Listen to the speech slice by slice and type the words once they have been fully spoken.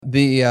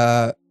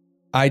the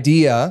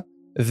idea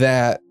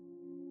that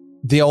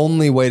the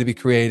only way to be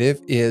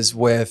creative is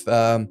with,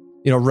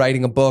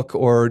 writing a book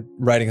or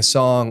writing a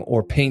song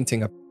or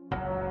painting,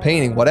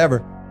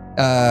 whatever.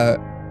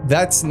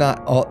 That's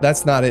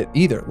not it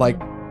either. Like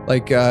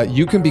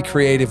you can be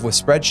creative with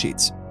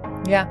spreadsheets.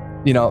 Yeah.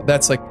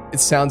 That's like, it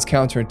sounds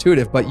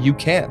counterintuitive, but you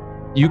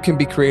can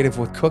be creative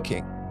with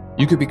cooking.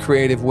 You could be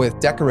creative with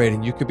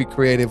decorating. You could be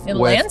creative with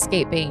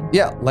landscaping.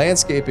 Yeah,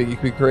 landscaping. You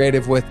could be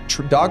creative with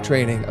dog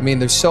training. I mean,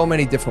 there's so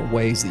many different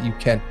ways that you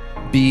can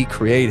be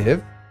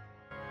creative.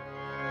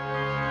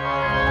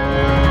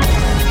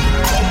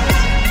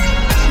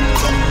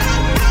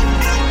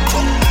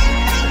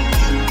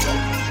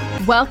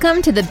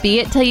 Welcome to the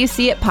Be It Till You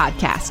See It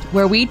podcast,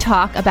 where we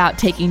talk about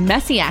taking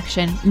messy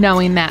action,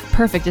 knowing that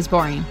perfect is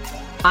boring.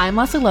 I'm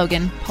Leslie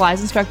Logan, Pilates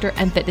instructor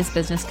and fitness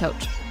business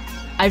coach.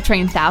 I've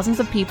trained thousands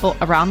of people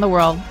around the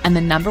world, and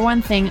the number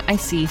one thing I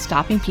see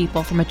stopping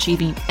people from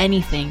achieving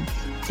anything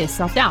is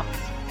self-doubt.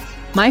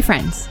 My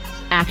friends,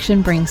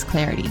 action brings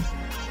clarity,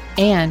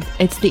 and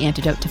it's the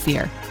antidote to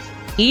fear.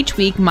 Each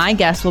week, my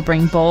guests will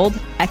bring bold,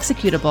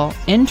 executable,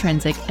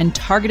 intrinsic, and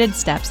targeted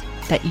steps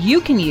that you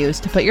can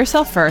use to put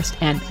yourself first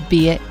and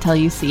be it till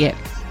you see it.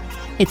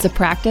 It's a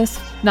practice,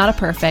 not a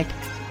perfect.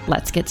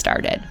 Let's get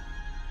started.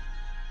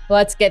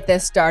 Let's get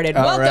this started.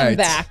 Welcome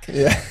back.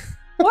 Yeah.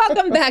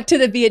 Welcome back to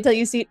the Be It Till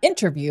You See It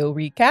interview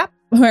recap,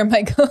 where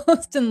my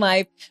co-host in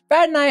life,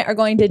 Brad, and I are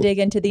going to dig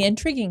into the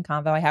intriguing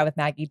convo I had with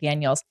Maggie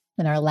Daniels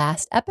in our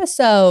last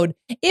episode.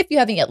 If you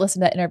haven't yet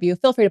listened to that interview,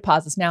 feel free to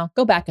pause this now,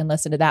 go back and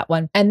listen to that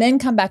one, and then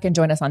come back and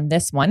join us on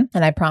this one.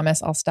 And I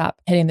promise I'll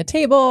stop hitting the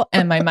table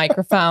and my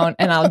microphone,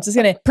 and I'm just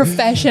going to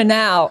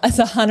professional. It's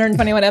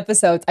 121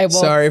 episodes. I will.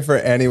 Sorry for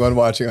anyone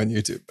watching on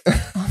YouTube.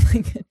 Oh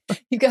my God.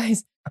 You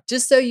guys,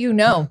 just so you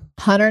know,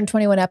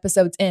 121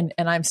 episodes in,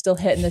 and I'm still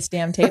hitting this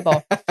damn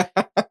table.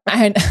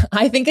 And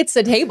I think it's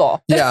the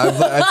table. Yeah,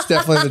 that's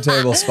definitely the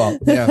table's fault.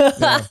 Yeah.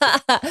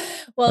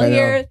 Well,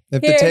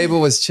 if the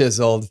table was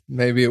chiseled,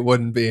 maybe it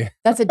wouldn't be.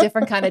 That's a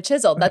different kind of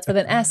chisel. That's with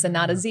an S and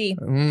not a Z.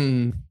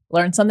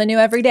 Learn something new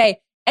every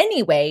day.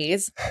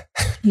 Anyways,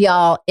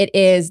 y'all, it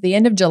is the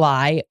end of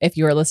July if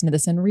you are listening to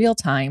this in real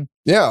time.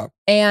 Yeah.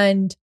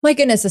 And my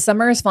goodness, the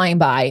summer is flying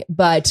by,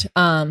 but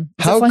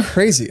how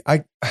crazy.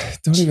 I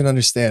don't even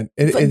understand.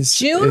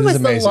 June was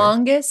amazing. the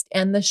longest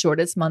and the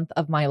shortest month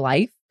of my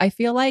life. I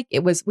feel like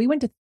we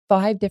went to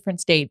 5 different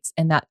states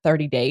in that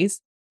 30 days.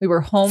 We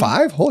were home.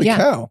 5? Holy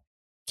cow.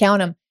 Count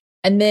them.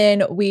 And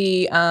then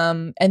we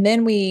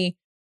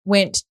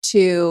went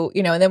to,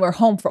 and then we're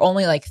home for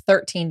only like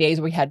 13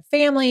 days. We had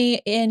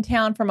family in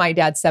town for my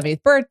dad's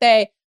 70th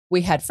birthday.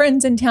 We had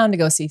friends in town to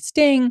go see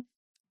Sting.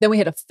 Then we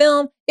had a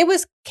film. It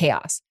was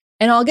chaos.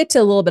 And I'll get to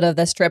a little bit of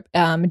this trip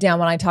down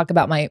when I talk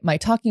about my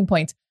talking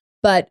points.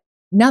 But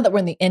now that we're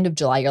in the end of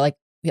July, you're like,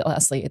 yeah,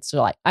 Leslie, it's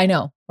July. I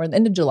know we're in the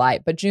end of July,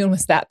 but June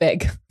was that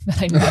big that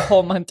I need a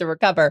whole month to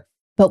recover.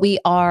 But we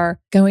are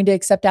going to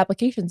accept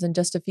applications in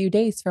just a few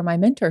days for my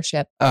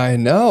mentorship. I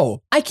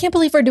know. I can't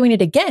believe we're doing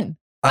it again.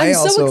 I'm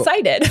so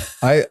excited.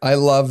 I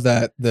love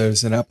that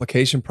there's an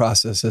application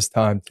process this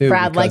time too.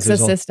 Brad likes the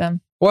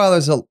system. Well,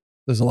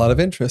 there's a lot of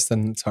interest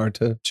and it's hard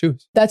to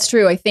choose. That's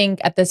true. I think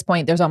at this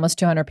point, there's almost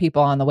 200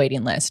 people on the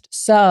waiting list.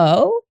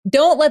 So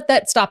don't let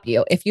that stop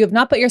you. If you have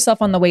not put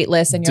yourself on the wait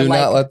list and you're like,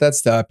 do not let that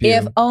stop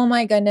you. Oh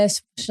my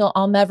goodness,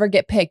 I'll never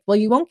get picked. Well,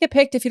 you won't get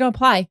picked if you don't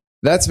apply.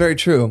 That's very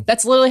true.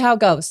 That's literally how it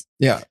goes.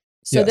 Yeah.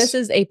 So This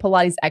is a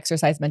Pilates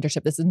exercise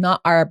mentorship. This is not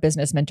our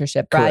business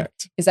mentorship. Brad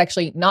is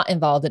actually not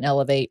involved in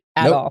Elevate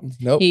at all.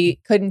 Nope. He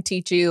couldn't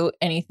teach you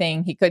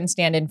anything. He couldn't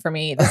stand in for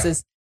me. This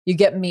is, you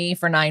get me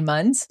for 9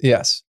 months.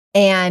 Yes.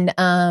 And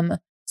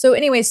so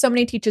anyway, so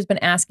many teachers been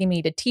asking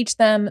me to teach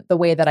them the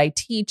way that I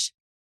teach.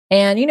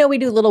 And, we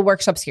do little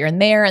workshops here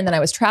and there. And then I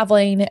was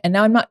traveling, and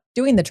now I'm not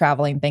doing the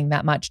traveling thing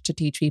that much to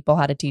teach people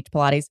how to teach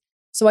Pilates.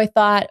 So I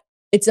thought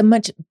it's a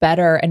much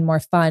better and more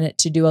fun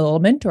to do a little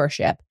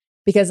mentorship,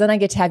 because then I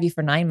get to have you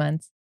for 9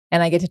 months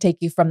and I get to take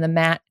you from the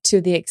mat to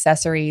the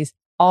accessories,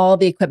 all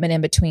the equipment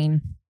in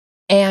between.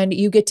 And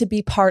you get to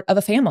be part of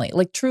a family.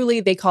 Like truly,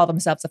 they call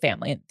themselves a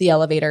family. The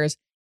elevators,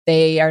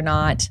 they are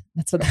not.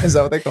 Is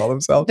that what they call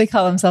themselves? They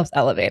call themselves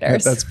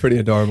elevators. That's pretty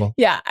adorable.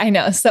 Yeah, I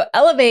know. So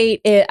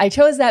Elevate, I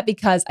chose that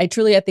because I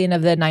truly, at the end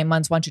of the 9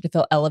 months, want you to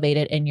feel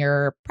elevated in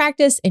your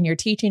practice, in your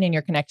teaching, in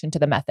your connection to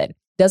the method.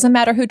 Doesn't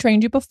matter who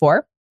trained you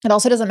before. It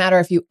also doesn't matter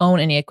if you own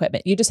any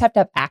equipment. You just have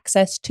to have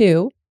access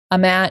to a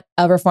mat,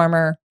 a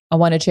reformer, a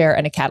wanted chair,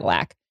 and a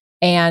Cadillac.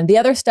 And the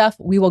other stuff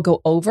we will go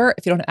over.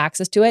 If you don't have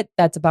access to it,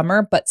 that's a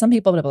bummer. But some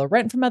people have been able to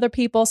rent from other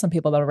people. Some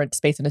people have been able to rent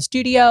space in a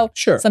studio.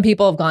 Sure. Some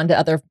people have gone to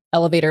other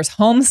elevators'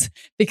 homes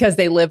because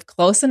they live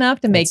close enough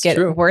to make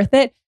it worth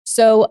it.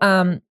 So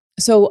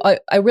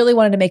I really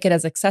wanted to make it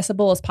as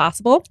accessible as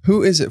possible.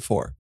 Who is it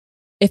for?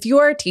 If you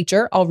are a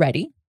teacher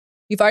already,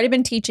 you've already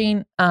been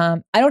teaching. I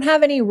don't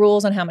have any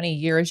rules on how many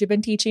years you've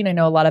been teaching. I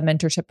know a lot of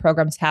mentorship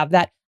programs have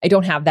that. I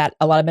don't have that.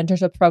 A lot of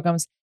mentorship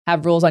programs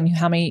have rules on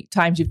how many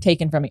times you've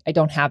taken from me. I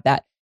don't have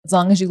that. As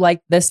long as you like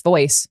this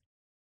voice,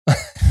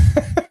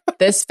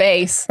 this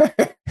face,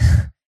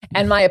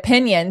 and my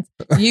opinions,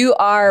 you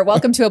are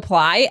welcome to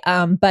apply.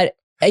 But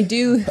I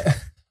do.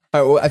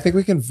 All right, well, I think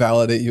we can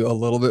validate you a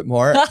little bit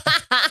more.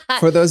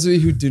 For those of you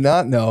who do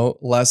not know,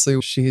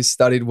 Leslie, she's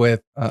studied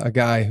with a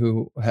guy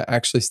who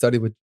actually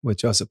studied with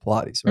Joseph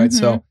Pilates, right?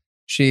 So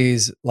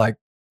she's like,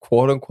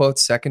 quote unquote,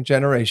 second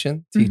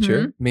generation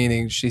teacher,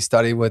 meaning she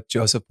studied with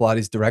Joseph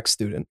Pilates' direct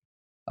student.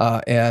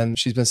 And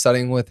she's been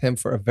studying with him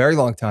for a very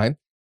long time.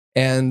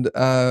 And,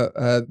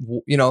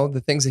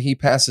 the things that he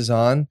passes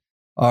on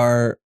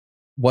are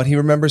what he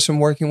remembers from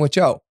working with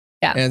Joe.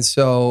 Yeah. And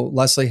so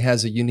Leslie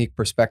has a unique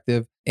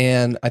perspective.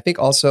 And I think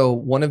also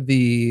one of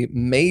the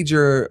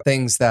major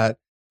things that,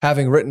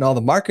 having written all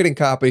the marketing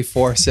copy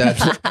for said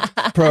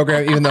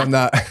program, even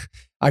though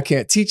I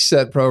can't teach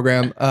said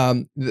program,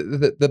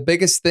 the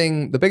biggest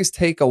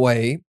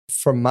takeaway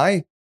from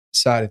my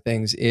side of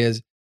things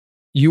is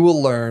you will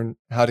learn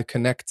how to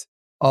connect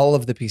all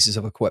of the pieces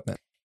of equipment.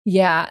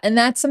 Yeah. And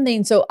that's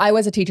something. So I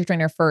was a teacher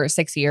trainer for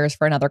 6 years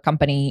for another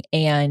company.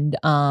 And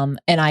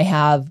I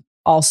have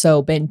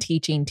also been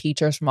teaching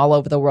teachers from all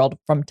over the world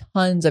from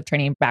tons of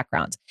training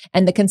backgrounds.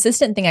 And the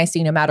consistent thing I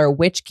see, no matter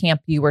which camp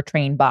you were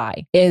trained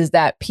by, is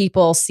that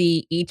people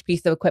see each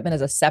piece of equipment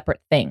as a separate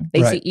thing.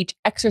 They see each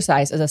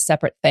exercise as a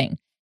separate thing.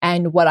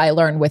 And what I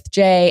learned with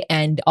Jay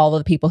and all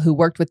of the people who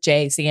worked with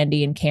Jay,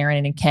 Sandy and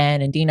Karen and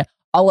Ken and Dina,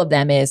 all of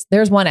them is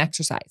there's one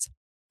exercise.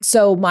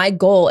 So my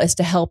goal is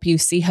to help you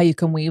see how you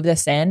can weave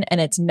this in.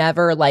 And it's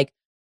never like,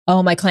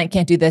 oh, my client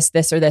can't do this,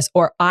 this, or this,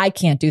 or I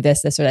can't do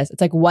this, this, or this.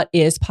 It's like what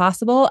is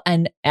possible,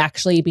 and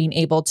actually being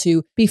able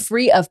to be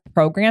free of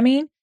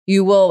programming.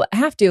 You will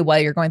have to, while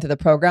you're going through the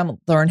program,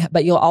 learn,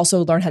 but you'll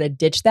also learn how to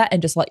ditch that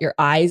and just let your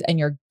eyes and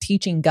your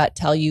teaching gut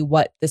tell you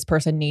what this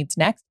person needs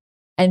next.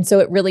 And so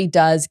it really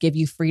does give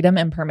you freedom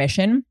and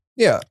permission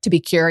to be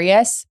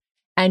curious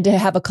and to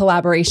have a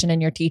collaboration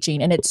in your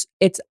teaching. And it's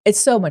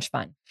so much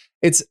fun.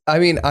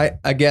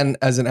 Again,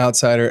 as an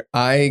outsider,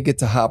 I get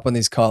to hop on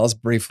these calls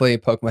briefly,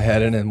 poke my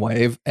head in and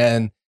wave.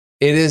 And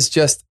it is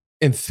just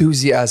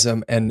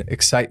enthusiasm and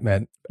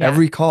excitement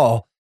every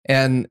call.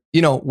 And,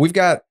 we've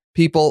got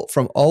people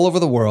from all over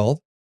the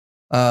world.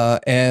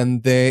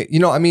 And they,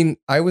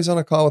 I was on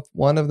a call with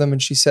one of them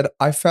and she said,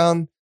 I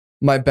found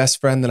my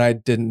best friend that I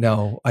didn't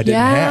know I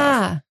didn't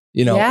have.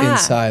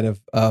 Inside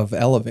of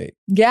Elevate.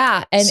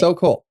 Yeah. And so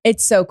cool.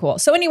 It's so cool.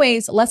 So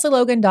anyways,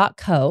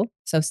 leslielogan.co,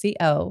 so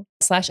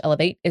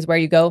co/elevate is where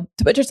you go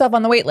to put yourself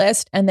on the wait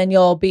list, and then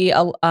you'll be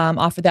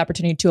offered the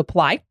opportunity to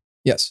apply.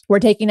 Yes. We're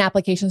taking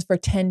applications for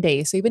 10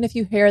 days. So even if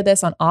you hear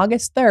this on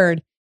August 3rd,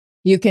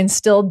 you can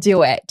still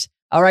do it.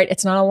 All right.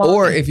 It's not a long.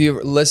 Or if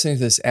you're listening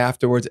to this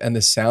afterwards and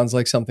this sounds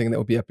like something that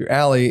would be up your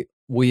alley,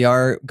 we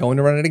are going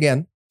to run it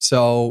again.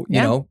 So,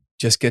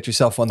 just get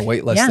yourself on the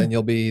wait list and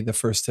you'll be the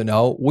first to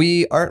know.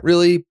 We aren't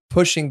really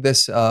pushing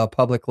this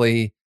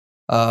publicly.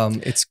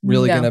 It's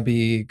really going to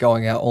be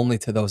going out only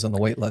to those on the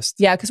wait list.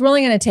 Yeah, because we're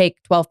only going to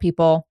take 12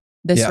 people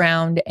this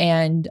round.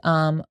 And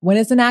when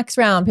is the next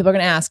round? People are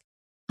going to ask.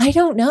 I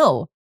don't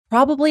know.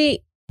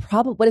 Probably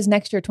what is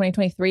next year,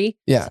 2023?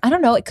 Yeah. I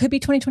don't know. It could be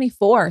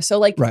 2024.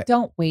 So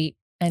don't wait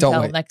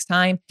until next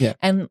time. Yeah.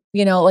 And,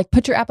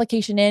 put your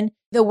application in.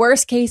 The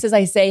worst case is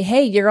I say,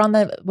 hey, you're on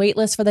the wait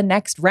list for the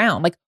next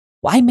round.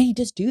 Well, I may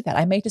just do that.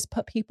 I may just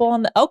put people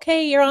on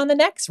you're on the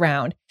next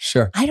round.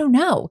 Sure. I don't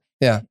know.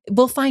 Yeah.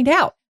 We'll find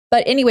out.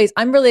 But anyways,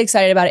 I'm really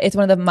excited about it. It's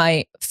one of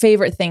my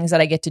favorite things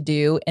that I get to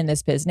do in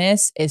this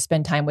business is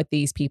spend time with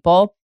these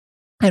people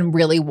and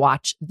really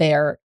watch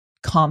their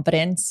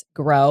confidence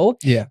grow.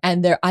 Yeah.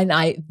 And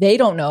they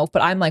don't know,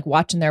 but I'm like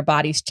watching their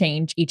bodies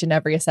change each and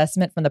every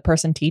assessment from the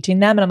person teaching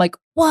them. And I'm like,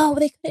 whoa,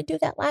 they couldn't do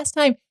that last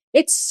time.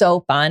 It's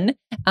so fun.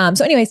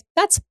 So anyways,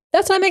 that's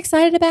what I'm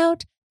excited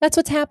about. That's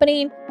what's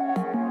happening.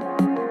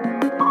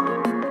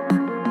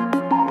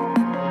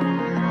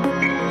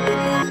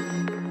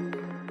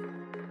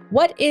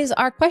 What is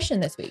our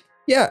question this week?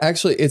 Yeah,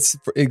 actually, it's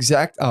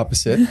exact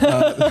opposite.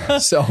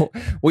 So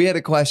we had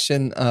a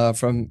question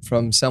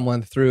from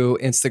someone through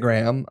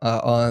Instagram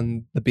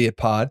on the Be It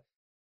Pod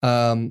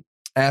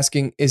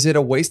asking, is it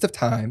a waste of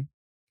time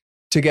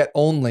to get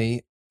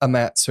only a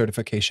mat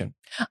certification?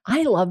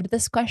 I loved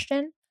this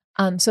question.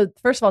 So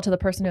first of all, to the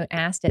person who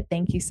asked it,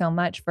 thank you so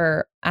much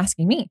for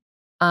asking me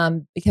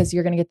because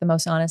you're going to get the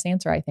most honest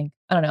answer, I think.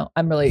 I don't know.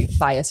 I'm really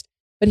biased.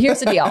 But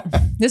here's the deal.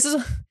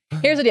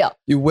 Here's the deal.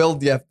 You will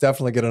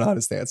definitely get an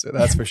honest answer.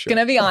 That's for sure. It's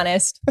gonna be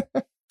honest.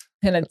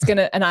 And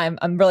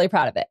I'm really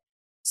proud of it.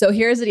 So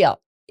here's the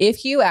deal.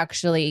 If you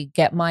actually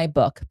get my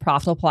book,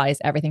 Profitable Applies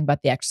Everything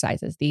But the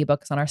Exercises, the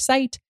ebook is on our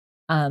site.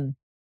 I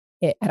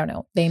don't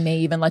know. They may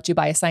even let you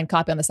buy a signed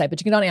copy on the site, but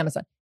you can go on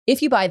Amazon.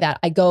 If you buy that,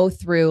 I go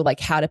through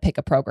how to pick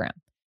a program.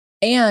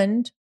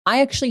 And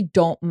I actually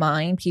don't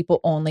mind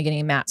people only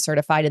getting MAT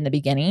certified in the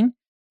beginning.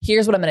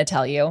 Here's what I'm going to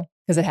tell you,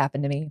 because it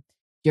happened to me.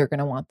 You're going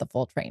to want the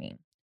full training.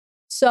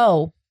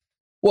 So,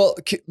 well,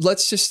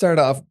 let's just start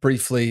off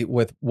briefly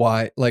with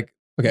why,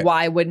 okay.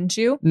 Why wouldn't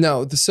you?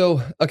 No.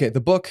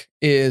 The book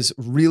is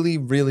really,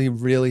 really,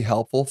 really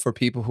helpful for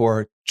people who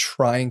are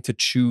trying to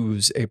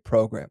choose a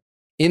program.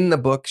 In the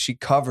book, she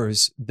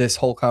covers this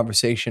whole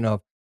conversation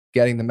of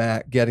getting the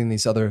mat, getting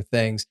these other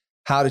things,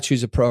 how to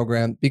choose a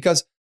program,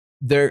 because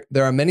there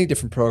are many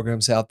different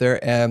programs out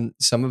there, and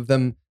some of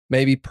them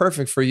may be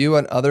perfect for you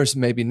and others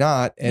maybe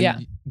not.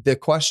 And the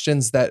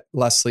questions that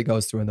Leslie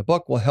goes through in the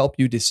book will help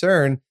you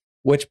discern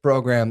which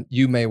program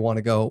you may want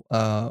to go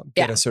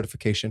get a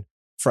certification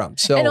from.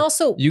 So and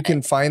also, you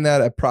can find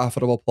that at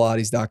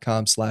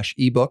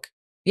profitablepilates.com/ebook.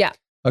 Yeah.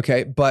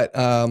 Okay. But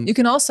you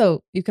can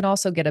also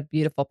get a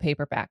beautiful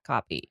paperback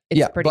copy.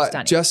 It's pretty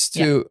stunning. Just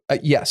to,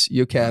 yes,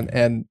 you can.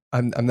 And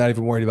I'm not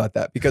even worried about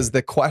that, because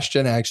the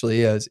question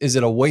actually is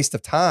it a waste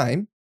of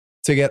time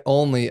to get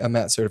only a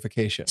mat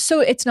certification?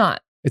 So it's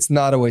not. It's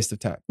not a waste of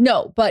time.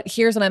 No, but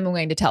here's what I'm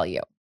going to tell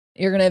you.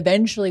 You're going to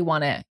eventually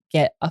want to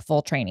get a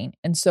full training.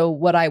 And so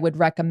what I would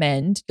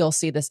recommend, you'll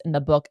see this in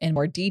the book in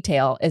more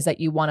detail, is that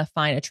you want to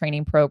find a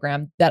training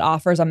program that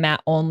offers a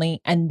mat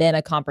only and then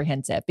a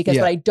comprehensive. Because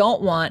what I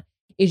don't want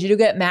is you to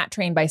get mat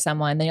trained by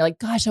someone, then you're like,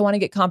 gosh, I want to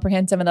get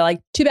comprehensive. And they're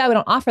like, too bad we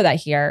don't offer that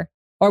here.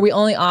 Or we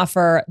only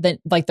offer the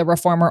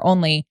reformer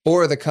only.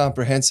 Or the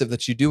comprehensive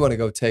that you do want to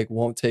go take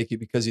won't take you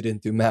because you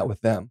didn't do mat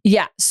with them.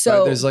 Yeah. So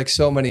right? There's like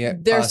so many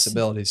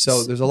possibilities.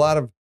 So there's a lot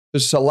of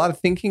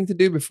thinking to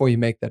do before you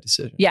make that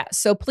decision. Yeah.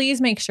 So please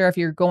make sure, if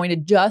you're going to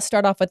just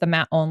start off with the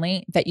mat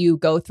only, that you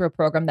go through a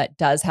program that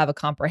does have a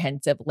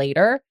comprehensive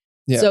later,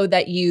 so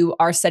that you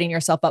are setting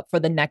yourself up for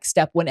the next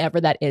step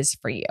whenever that is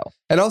for you.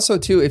 And also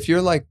too, if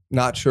you're like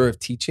not sure if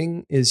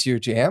teaching is your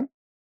jam,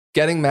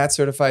 getting mat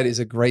certified is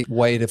a great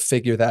way to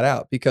figure that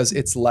out, because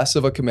it's less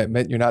of a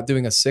commitment. You're not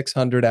doing a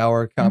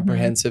 600-hour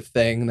comprehensive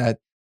thing that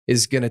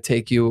is going to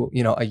take you,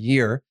 a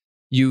year.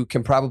 You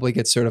can probably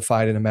get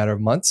certified in a matter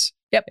of months.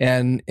 Yep.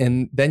 And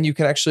then you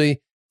can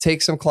actually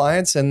take some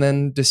clients and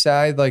then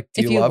decide, like,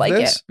 do you love like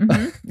this?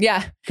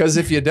 Yeah. Because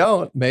if you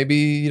don't, maybe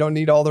you don't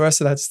need all the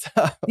rest of that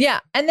stuff. Yeah.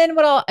 And then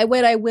what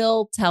I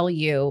will tell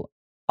you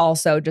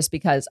also, just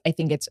because I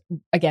think it's,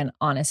 again,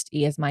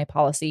 honesty is my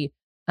policy.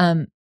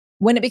 When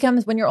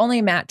you're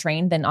only mat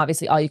trained, then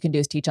obviously all you can do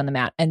is teach on the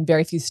mat, and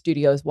very few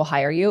studios will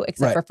hire you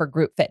except for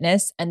group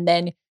fitness. And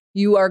then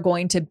you are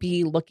going to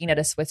be looking at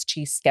a Swiss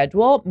cheese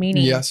schedule,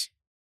 meaning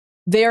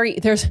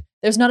there's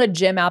not a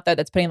gym out there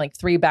that's putting like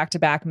 3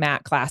 back-to-back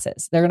mat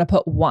classes. They're going to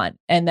put 1,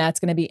 and that's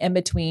going to be in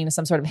between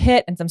some sort of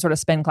HIIT and some sort of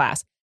spin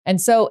class.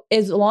 And so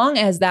as long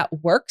as that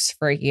works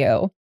for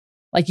you,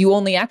 like you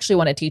only actually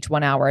want to teach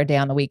 1 hour a day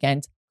on the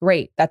weekends,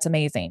 great. That's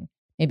amazing.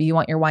 Maybe you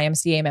want your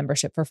YMCA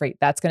membership for free.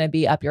 That's going to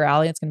be up your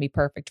alley. It's going to be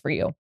perfect for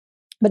you.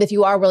 But if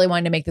you are really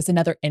wanting to make this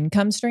another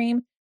income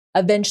stream,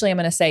 eventually I'm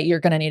going to say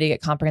you're going to need to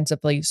get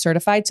comprehensively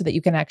certified so that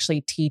you can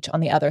actually teach on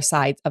the other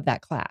sides of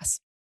that class.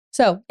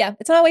 So yeah,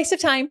 it's not a waste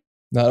of time.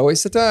 Not a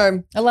waste of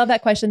time. I love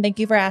that question. Thank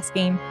you for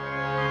asking.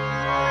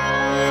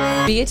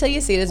 Be It Till You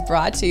See It is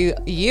brought to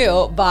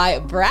you by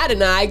Brad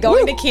and I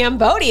going to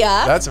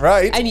Cambodia. That's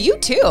right. And you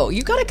too.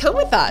 You got to come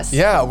with us.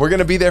 Yeah, we're going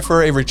to be there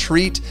for a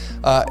retreat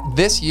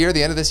this year,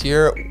 the end of this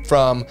year,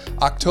 from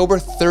October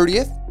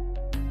 30th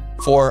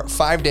for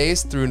 5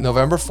 days through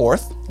November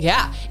 4th.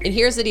 Yeah. And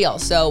here's the deal.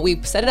 So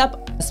we set it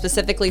up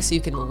specifically so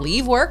you can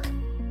leave work,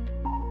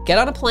 get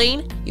on a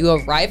plane, you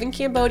arrive in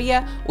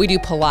Cambodia. We do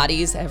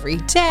Pilates every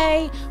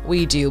day.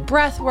 We do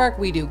breath work.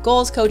 We do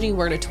goals coaching.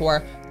 We're going to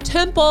tour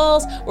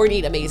temples. We're going to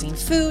eat amazing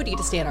food. You get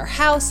to stay at our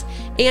house.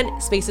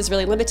 And space is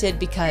really limited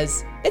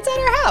because it's at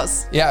our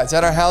house. Yeah, it's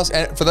at our house.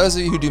 And for those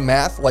of you who do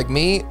math like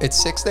me,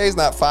 it's 6 days,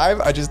 not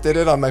 5. I just did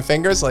it on my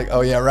fingers. Like, oh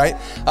yeah, right.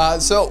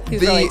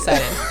 He's really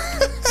excited.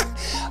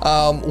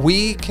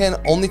 We can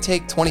only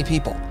take 20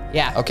 people.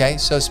 Yeah. Okay.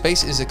 So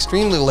space is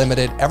extremely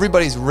limited.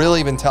 Everybody's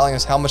really been telling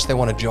us how much they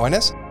want to join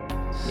us.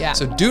 Yeah.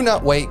 So do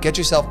not wait. Get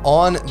yourself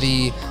on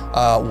the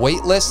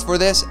wait list for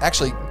this.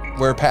 Actually,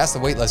 we're past the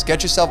wait list.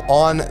 Get yourself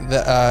on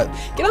the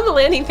get on the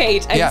landing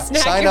page and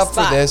snag sign your up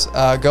spot. for this.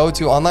 Go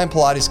to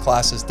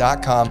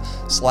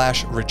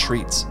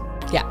onlinepilatesclasses.com/retreats.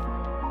 Yeah.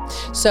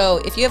 So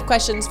if you have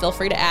questions, feel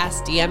free to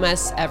ask, DM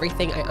us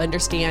everything. I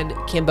understand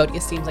Cambodia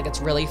seems like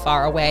it's really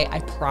far away. I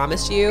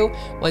promise you,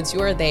 once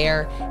you are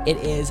there, it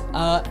is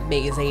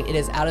amazing. It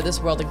is out of this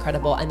world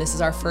incredible. And this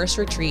is our first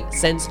retreat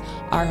since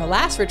our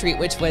last retreat,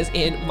 which was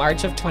in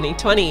March of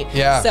 2020.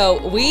 Yeah.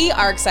 So we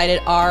are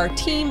excited. Our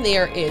team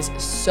there is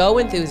so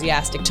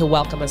enthusiastic to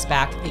welcome us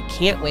back. They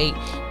can't wait.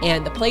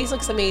 And the place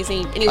looks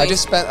amazing. Anyways, I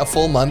just spent a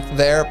full month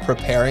there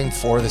preparing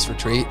for this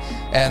retreat.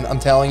 And I'm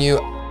telling you,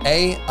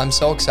 I'm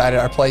so excited.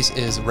 Our place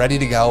is ready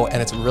to go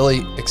and it's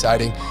really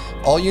exciting.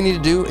 All you need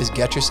to do is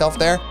get yourself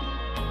there.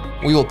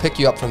 We will pick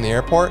you up from the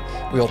airport.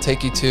 We will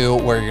take you to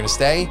where you're going to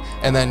stay,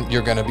 and then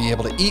you're going to be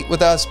able to eat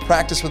with us,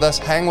 practice with us,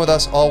 hang with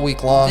us all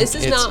week long. This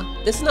is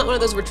not one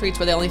of those retreats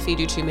where they only feed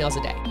you 2 meals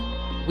a day.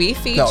 We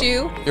feed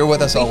you. You're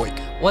with us all week.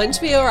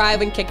 Once we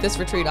arrive and kick this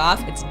retreat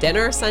off, it's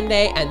dinner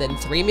Sunday and then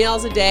 3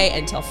 meals a day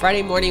until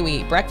Friday morning. We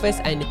eat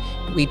breakfast and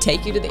we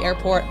take you to the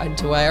airport and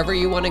to wherever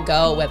you want to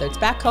go, whether it's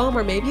back home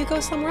or maybe you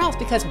go somewhere else,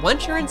 because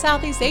once you're in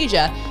Southeast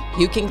Asia,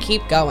 you can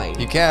keep going.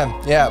 You can,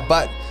 yeah.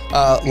 But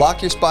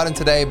lock your spot in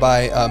today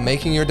by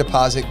making your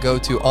deposit. Go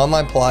to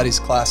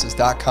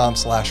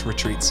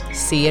onlinepilatesclasses.com/retreats.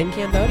 See you in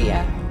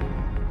Cambodia.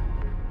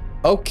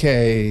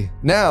 Okay,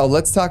 now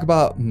let's talk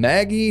about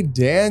Maggie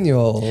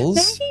Daniels.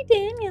 Maggie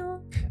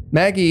Daniels.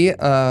 Maggie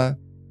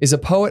is a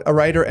poet, a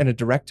writer, and a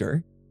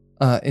director,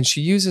 and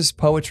she uses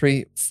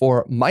poetry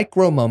for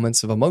micro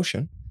moments of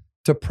emotion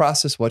to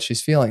process what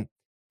she's feeling.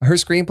 Her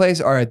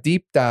screenplays are a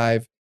deep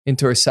dive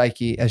into her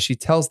psyche as she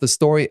tells the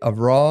story of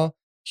raw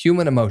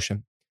human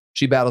emotion.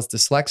 She battles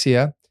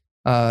dyslexia.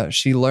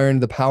 She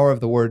learned the power of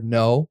the word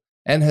no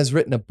and has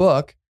written a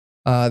book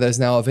that is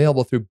now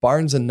available through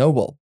Barnes &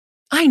 Noble.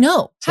 I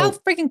know. How So-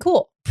 freaking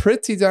cool.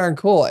 Pretty darn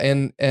cool.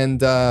 And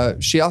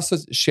she also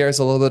shares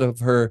a little bit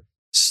of her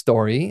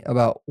story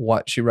about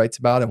what she writes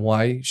about and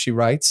why she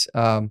writes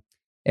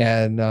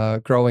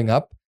and growing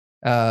up.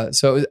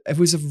 So it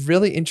was a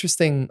really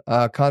interesting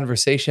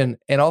conversation.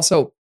 And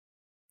also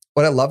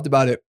what I loved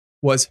about it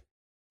was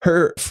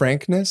her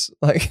frankness,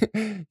 like,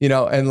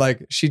 and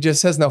like she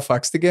just has no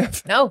fucks to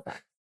give. No.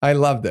 I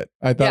loved it.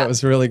 I thought it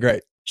was really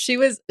great. She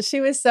was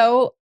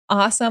so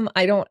awesome.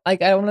 I don't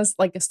want to,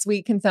 like, a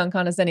sweet can sound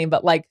condescending,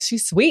 but like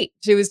she's sweet.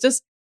 She was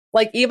just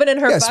like, even in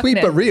her Sweet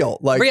but real.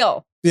 Like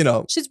real. She's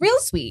She's real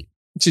sweet.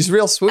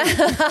 real sweet.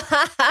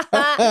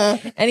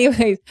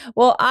 Anyways,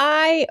 well,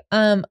 I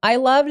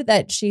loved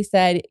that she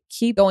said,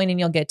 keep going and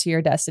you'll get to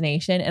your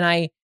destination. And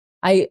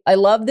I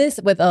love this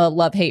with a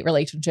love-hate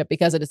relationship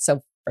because it is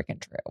so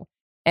freaking true.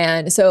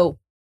 And so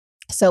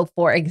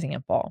for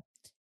example,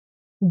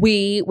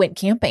 we went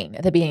camping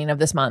at the beginning of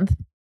this month,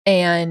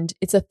 and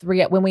it's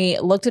when we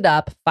looked it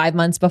up 5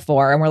 months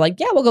before, and we're like,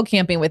 yeah, we'll go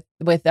camping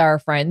with our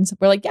friends.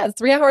 We're like, yeah, it's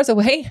 3 hours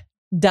away.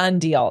 Done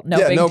deal.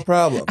 No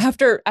problem.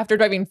 After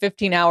driving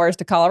 15 hours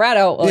to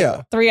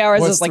Colorado, 3 hours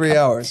What's is like 3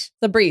 hours?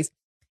 the breeze.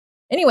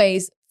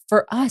 Anyways,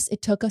 for us,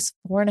 it took us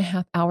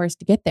 4.5 hours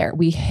to get there.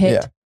 We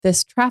hit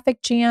this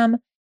traffic jam.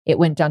 It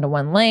went down to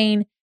one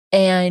lane,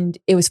 and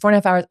it was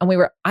 4.5 hours. And we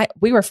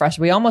were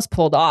frustrated. We almost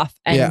pulled off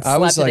and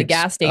slept at a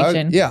gas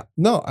station.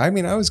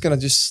 I was going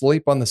to just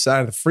sleep on the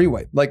side of the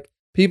freeway. Like,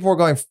 people were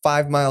going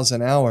 5 miles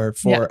an hour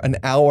for an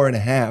hour and a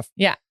half.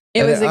 Yeah.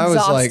 It was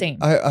exhausting.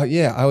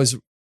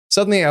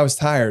 I was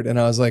tired, and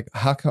I was like,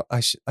 how come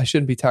I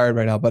shouldn't be tired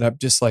right now, but I'm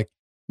just like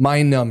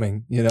mind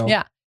numbing,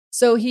 Yeah.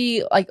 So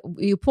you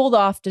pulled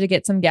off to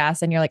get some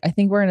gas, and you're like, I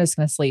think we're just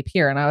going to sleep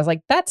here. And I was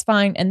like, that's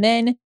fine. And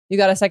then you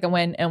got a second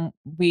wind, and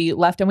we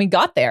left, and we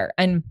got there,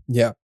 and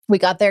we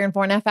got there in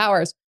 4.5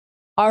 hours.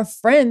 Our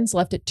friends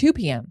left at 2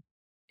 p.m.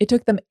 It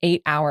took them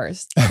 8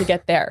 hours to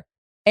get there.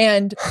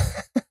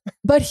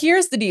 But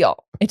here's the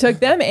deal. It took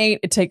them 8.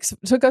 It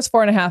took us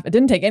 4.5. It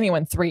didn't take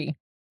anyone 3.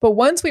 But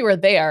once we were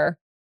there,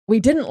 we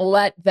didn't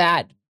let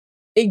that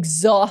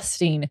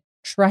exhausting,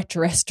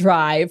 treacherous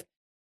drive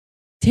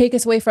take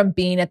us away from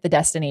being at the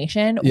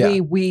destination. Yeah.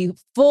 We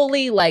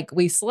fully,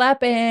 we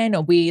slept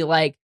in, we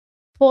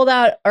pulled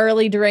out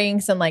early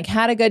drinks and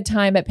had a good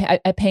time at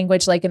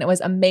Panguitch Lake, and it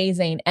was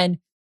amazing. And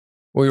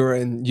we were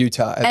in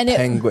Utah at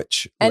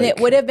Panguitch Lake. And it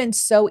would have been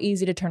so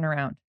easy to turn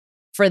around.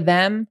 For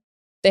them,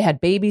 they had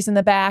babies in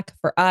the back.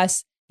 For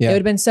us, it would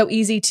have been so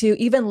easy to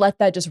even let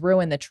that just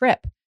ruin the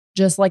trip.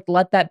 Just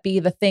let that be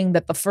the thing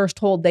that the first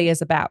whole day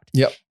is about.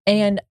 Yep.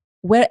 And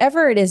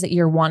whatever it is that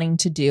you're wanting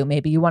to do,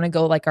 maybe you want to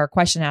go, like our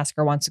question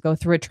asker wants to go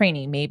through a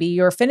training. Maybe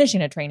you're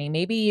finishing a training.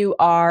 Maybe you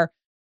are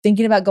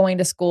thinking about going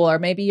to school, or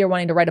maybe you're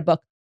wanting to write a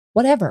book,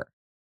 whatever.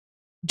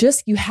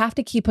 Just, you have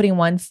to keep putting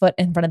one foot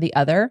in front of the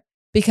other,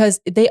 because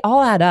they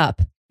all add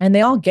up and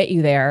they all get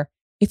you there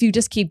if you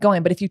just keep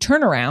going. But if you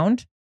turn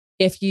around,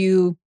 if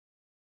you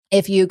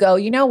go,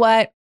 you know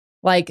what,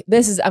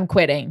 I'm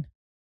quitting.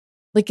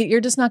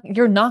 You're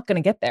not going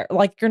to get there.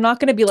 You're not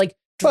going to be dropped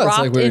it's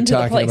like we were into the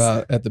talking place.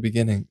 about at the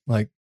beginning.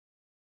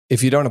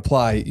 If you don't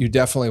apply, you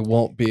definitely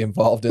won't be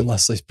involved in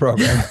Leslie's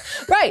program.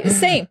 Right.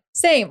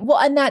 Same. Well,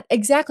 and that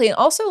exactly. And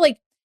also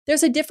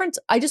there's a difference.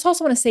 I just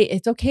also want to say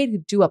it's okay to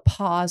do a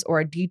pause or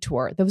a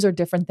detour. Those are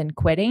different than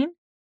quitting.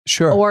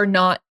 Sure. Or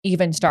not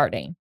even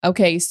starting.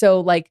 Okay.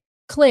 So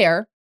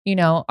Claire,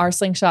 our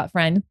slingshot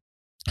friend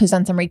who's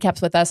done some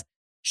recaps with us,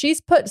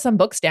 she's put some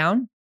books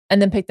down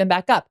and then picked them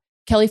back up.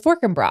 Kelly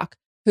Forkenbrock,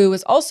 who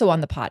was also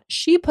on the pod,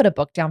 she put a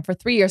book down for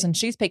 3 years and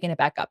she's picking it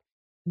back up.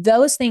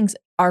 Those things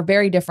are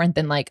very different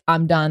than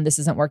I'm done. This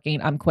isn't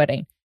working. I'm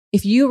quitting.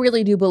 If you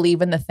really do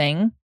believe in the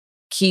thing,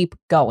 keep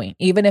going.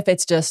 Even if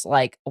it's just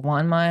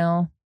 1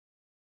 mile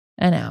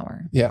an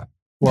hour. Yeah.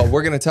 Well,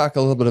 we're going to talk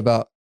a little bit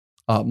about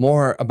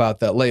more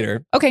about that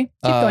later. Okay. Keep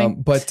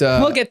going. But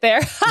we'll get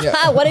there.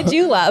 What did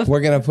you love?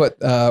 We're going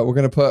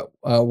to put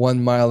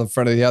 1 mile in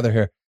front of the other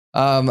here.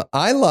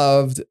 I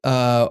loved,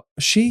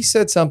 she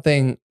said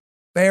something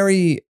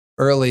very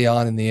early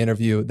on in the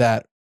interview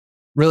that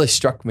really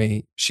struck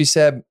me. She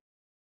said,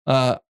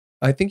 I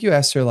think you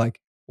asked her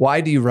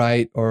why do you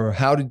write, or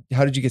how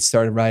did you get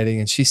started writing?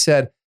 And she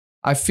said,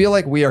 I feel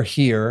like we are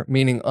here,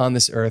 meaning on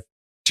this earth,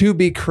 to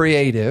be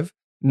creative,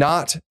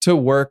 not to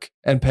work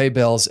and pay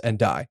bills and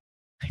die.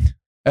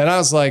 And I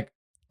was like,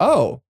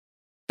 oh,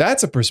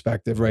 that's a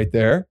perspective right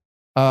there.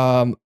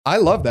 I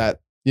love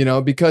that,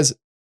 because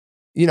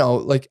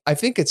I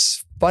think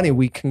it's funny.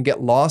 We can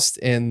get lost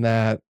in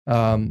that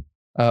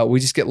we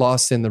just get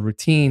lost in the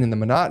routine and the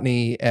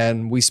monotony,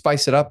 and we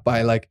spice it up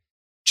by like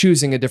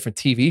choosing a different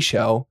TV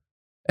show,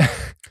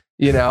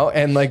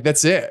 and like,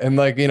 that's it. And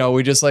like,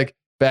 we just like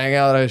bang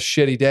out a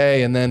shitty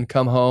day and then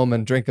come home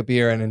and drink a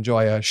beer and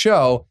enjoy a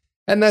show.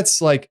 And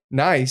that's like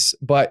nice.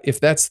 But if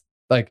that's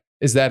like,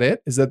 is that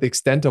it? Is that the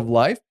extent of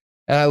life?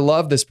 And I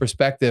love this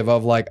perspective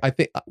of like,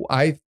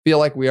 I feel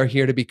like we are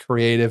here to be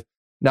creative,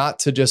 not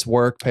to just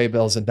work, pay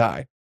bills, and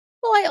die.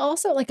 Well, I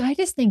also I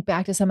just think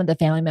back to some of the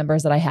family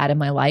members that I had in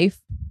my life.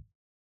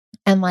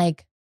 And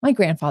like my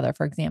grandfather,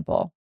 for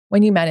example,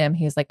 when you met him,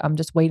 he's like, I'm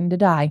just waiting to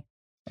die.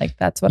 Like,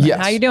 that's what,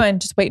 how you doing?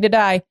 Just waiting to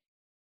die.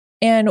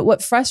 And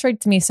what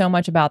frustrates me so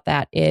much about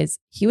that is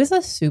he was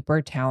a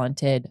super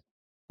talented,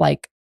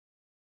 like,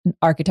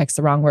 architect's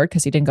the wrong word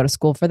because he didn't go to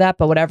school for that,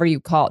 but whatever you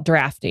call it,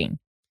 drafting,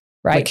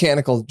 right?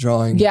 Mechanical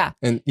drawing. Yeah.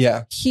 And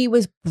yeah. He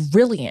was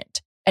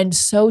brilliant and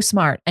so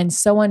smart and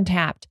so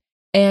untapped.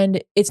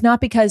 And it's not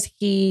because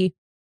he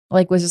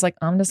was just like,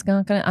 I'm just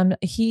gonna,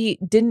 he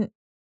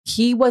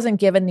wasn't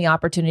given the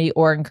opportunity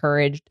or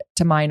encouraged,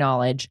 to my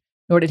knowledge,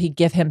 nor did he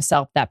give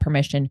himself that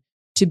permission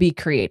to be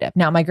creative.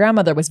 Now, my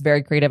grandmother was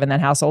very creative in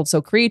that household,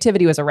 so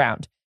creativity was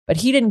around, but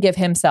he didn't give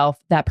himself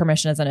that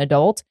permission as an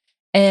adult.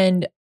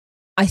 And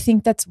I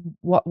think that's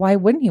why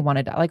wouldn't he want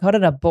to die? Like, how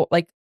did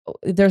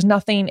there's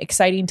nothing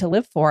exciting to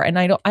live for. And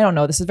I don't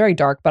know, this is very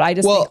dark, but I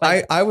just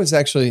think I was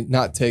actually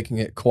not taking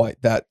it quite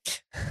that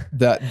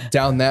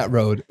down that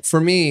road.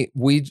 For me,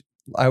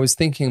 I was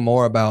thinking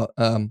more about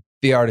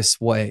The Artist's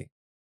Way.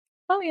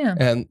 Oh yeah.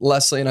 And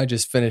Leslie and I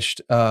just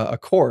finished a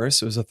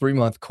course. It was a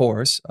 3-month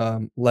course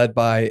led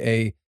by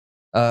a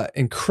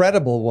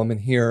incredible woman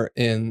here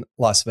in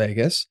Las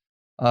Vegas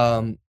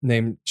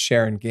named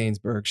Sharon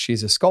Gainsbourg.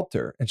 She's a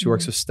sculptor and she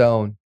works with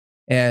stone.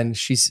 And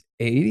she's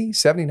 80,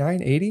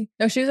 79, 80.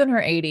 No, she's in her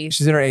 80s.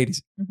 She's in her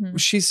 80s. Mm-hmm.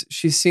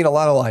 She's seen a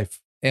lot of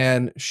life,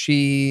 and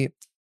she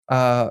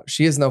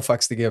has no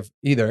fucks to give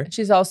either.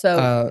 She's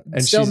also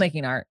still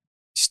making art.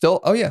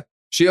 Oh yeah.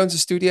 She owns a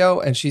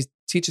studio and she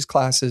teaches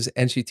classes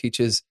and she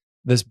teaches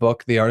this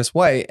book, The Artist's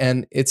Way.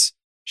 And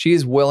she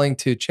is willing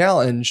to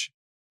challenge,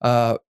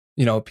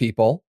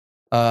 people.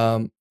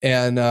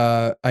 And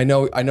I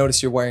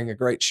noticed you're wearing a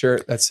great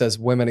shirt that says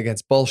 "Women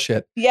Against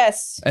Bullshit."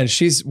 Yes. And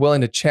she's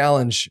willing to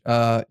challenge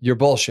your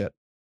bullshit.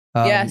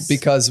 Yes.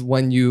 Because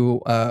when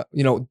you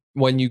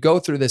go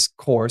through this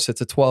course,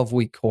 it's a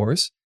 12-week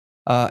course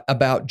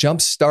about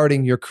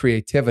jumpstarting your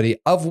creativity,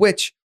 of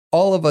which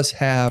all of us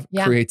have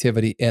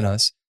creativity in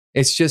us.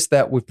 It's just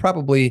that we've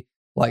probably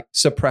like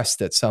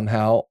suppressed it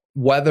somehow,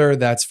 whether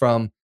that's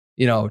from,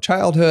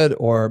 childhood,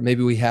 or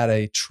maybe we had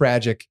a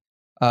tragic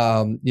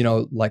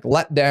like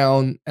let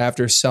down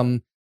after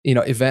some,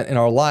 event in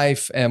our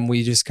life, and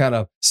we just kind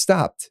of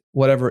stopped,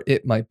 whatever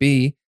it might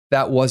be.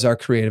 That was our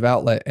creative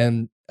outlet.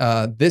 And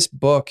this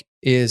book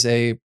is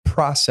a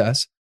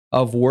process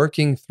of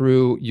working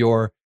through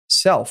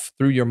yourself,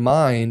 through your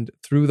mind,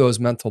 through those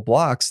mental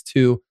blocks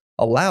to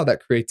allow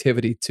that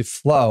creativity to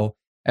flow.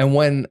 And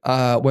when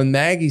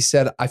Maggie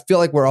said, I feel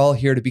like we're all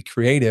here to be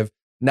creative,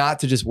 not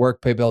to just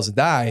work, pay bills, and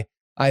die,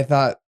 I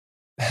thought,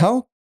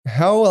 how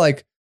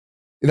like,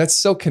 that's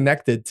so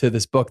connected to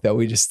this book that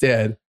we just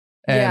did.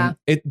 And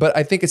but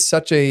I think it's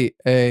such a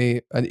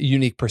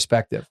unique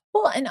perspective.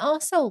 Well, and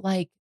also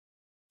like,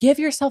 give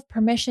yourself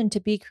permission to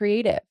be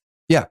creative.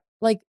 Yeah.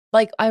 Like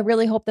I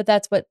really hope that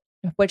that's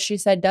what she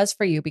said does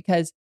for you,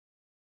 because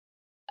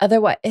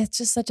otherwise it's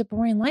just such a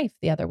boring life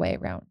the other way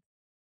around.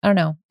 I don't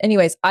know.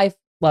 Anyways, I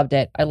loved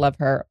it. I love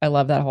her. I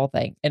love that whole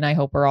thing. And I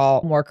hope we're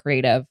all more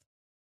creative.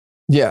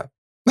 Yeah.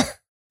 I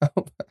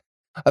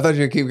thought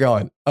you would keep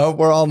going. Oh,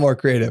 we're all more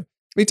creative.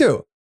 Me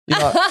too.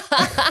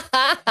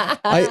 I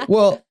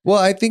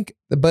think,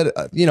 but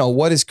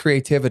what is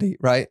creativity,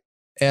 right?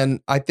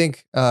 And I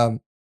think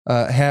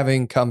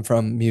having come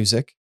from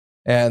music,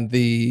 and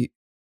the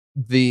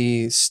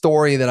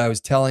story that I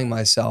was telling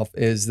myself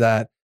is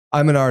that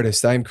I'm an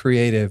artist, I'm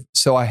creative,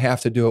 so I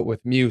have to do it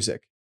with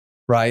music,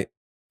 right?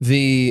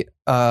 The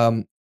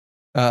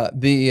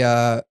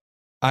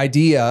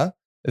idea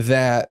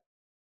that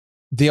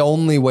the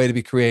only way to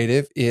be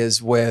creative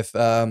is with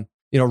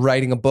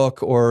writing a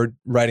book or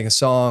writing a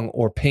song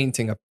or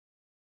painting,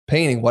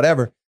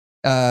 whatever.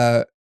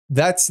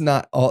 That's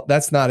not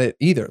it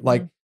either.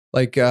 Like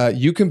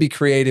you can be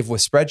creative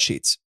with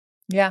spreadsheets.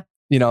 Yeah.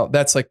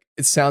 That's like,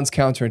 it sounds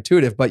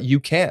counterintuitive, but you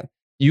can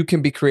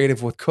be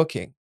creative with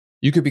cooking.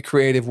 You could be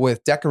creative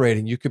with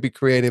decorating. You could be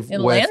creative with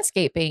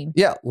landscaping.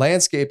 Yeah.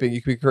 Landscaping.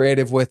 You could be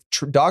creative with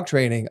dog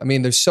training. I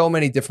mean, there's so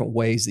many different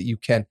ways that you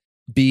can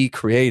be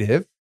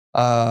creative.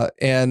 So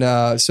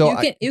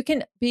you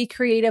can be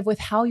creative with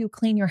how you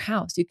clean your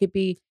house. You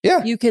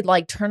could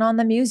like turn on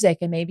the music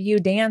and maybe you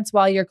dance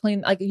while you're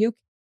cleaning.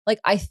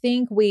 I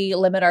think we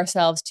limit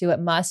ourselves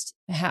to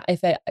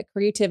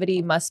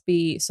creativity must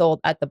be sold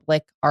at the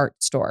Blick art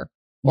store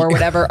or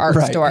whatever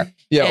art store.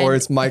 Yeah. And or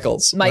it's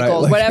Michael's,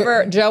 right?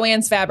 Whatever,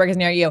 Joann's Fabric is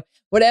near you,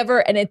 whatever.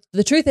 And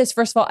the truth is,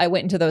 first of all, I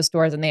went into those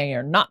stores and they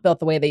are not built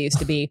the way they used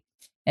to be.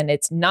 And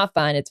it's not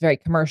fun. It's very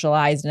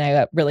commercialized and I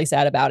got really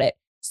sad about it.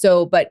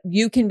 So, but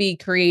you can be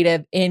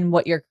creative in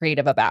what you're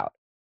creative about.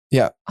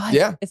 Yeah. Oh,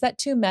 Yeah. Is that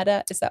too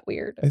meta? Is that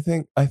weird? I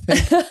think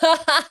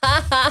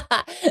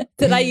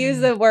Did I use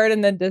the word in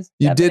the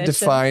you did definition?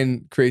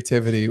 define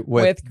creativity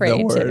with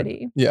creativity.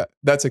 The word. Yeah,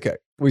 that's okay.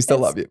 We still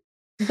love you.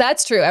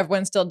 That's true.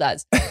 Everyone still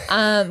does.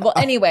 Well,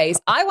 anyways,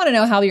 I want to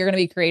know how you're going to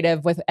be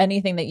creative with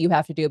anything that you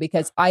have to do,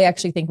 because I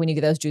actually think when you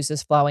get those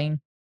juices flowing,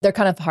 they're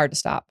kind of hard to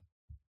stop.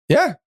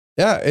 Yeah.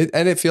 Yeah.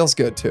 And it feels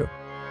good too.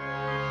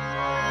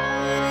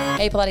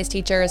 Hey, Pilates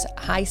teachers,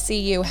 I see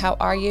you. How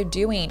are you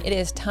doing? It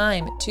is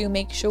time to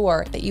make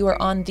sure that you are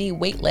on the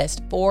wait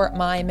list for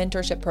my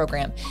mentorship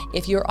program.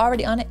 If you're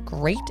already on it,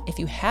 great. If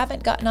you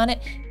haven't gotten on it,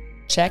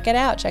 check it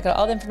out. Check out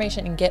all the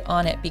information and get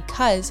on it,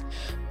 because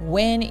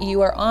when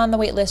you are on the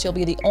wait list, you'll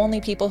be the only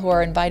people who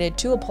are invited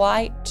to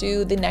apply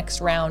to the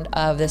next round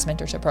of this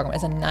mentorship program.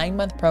 It's a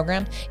 9-month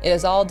program. It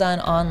is all done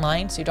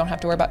online, so you don't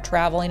have to worry about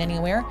traveling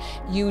anywhere.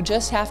 You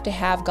just have to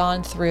have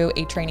gone through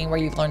a training where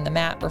you've learned the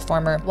mat,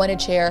 reformer, one-a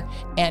chair,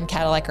 and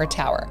Cadillac or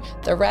tower.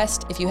 The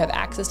rest, if you have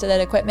access to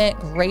that equipment,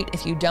 great.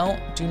 If you don't,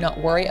 do not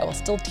worry. I will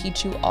still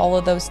teach you all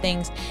of those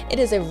things. It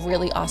is a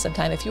really awesome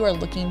time. If you are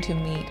looking to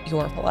meet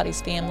your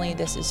Pilates family,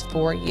 this is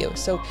for you.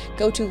 So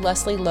go to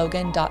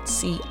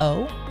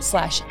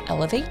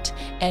leslielogan.co/elevate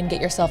and get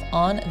yourself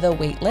on the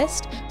wait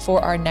list for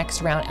our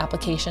next round.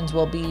 Applications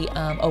will be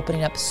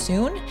opening up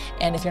soon.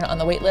 And if you're not on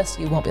the wait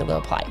list, you won't be able to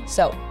apply.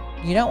 So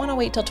you don't want to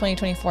wait till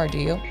 2024, do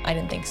you? I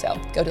didn't think so.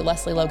 Go to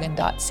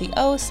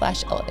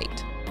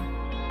leslielogan.co/elevate.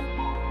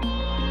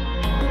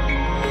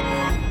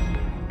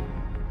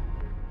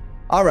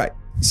 All right.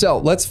 So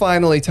let's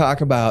finally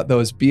talk about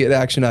those Be It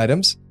action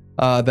items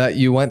that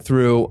you went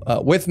through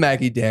with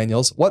Maggie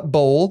Daniels. What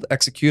bold,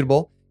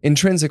 executable,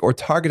 intrinsic, or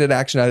targeted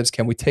action items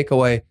can we take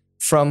away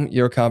from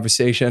your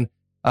conversation?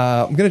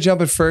 I'm going to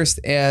jump in first.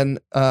 And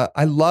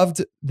I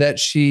loved that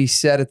she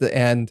said at the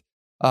end,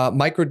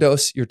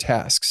 microdose your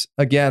tasks.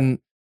 Again,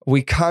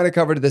 we kind of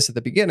covered this at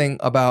the beginning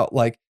about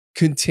like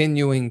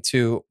continuing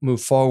to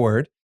move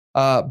forward.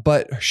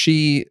 But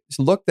she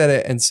looked at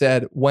it and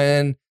said,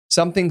 when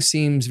something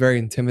seems very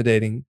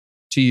intimidating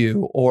to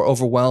you or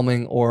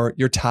overwhelming, or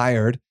you're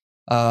tired,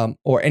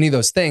 or any of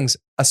those things,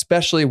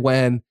 especially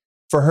when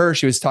for her,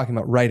 she was talking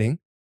about writing.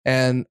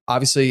 And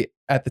obviously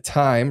at the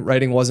time,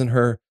 writing wasn't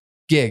her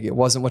gig. It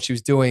wasn't what she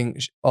was doing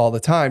all the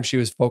time. She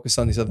was focused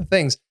on these other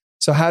things.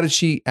 So how did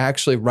she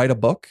actually write a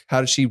book?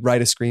 How did she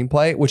write a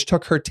screenplay, which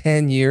took her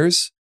 10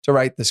 years to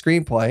write the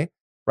screenplay,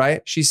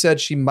 right? She said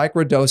she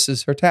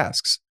microdoses her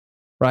tasks,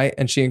 right?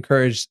 And she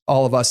encouraged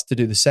all of us to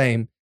do the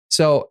same.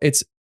 So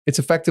it's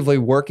effectively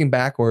working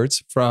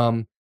backwards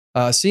from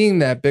seeing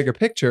that bigger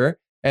picture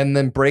and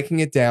then breaking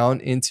it down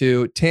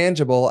into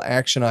tangible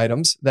action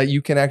items that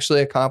you can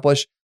actually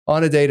accomplish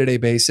on a day-to-day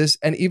basis.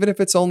 And even if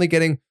it's only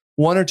getting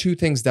 1 or 2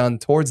 things done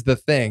towards the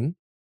thing,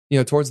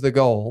 towards the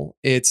goal,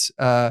 it's,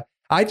 I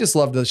just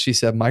loved that she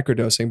said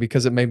microdosing,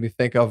 because it made me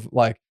think of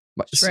like,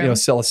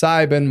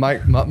 psilocybin,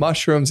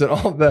 mushrooms and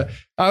all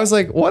I was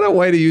like, what a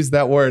way to use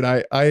that word.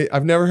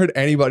 I've never heard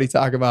anybody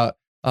talk about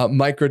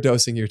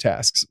microdosing your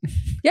tasks.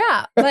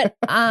 Yeah. But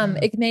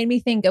it made me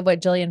think of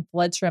what Jillian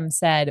Fledstrom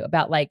said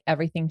about like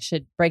everything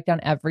should break down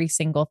every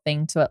single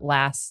thing so it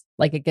lasts,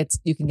 like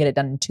you can get it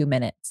done in 2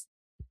 minutes.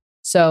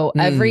 So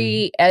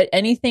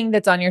anything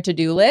that's on your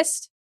to-do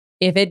list,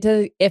 if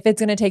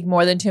it's going to take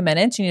more than 2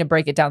 minutes, you need to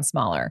break it down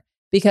smaller,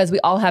 because we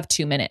all have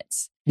 2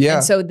 minutes. Yeah.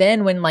 And so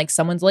then when like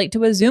someone's late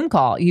to a Zoom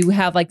call, you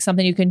have like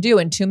something you can do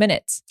in 2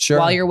 minutes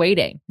while you're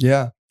waiting.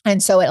 Yeah.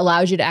 And so it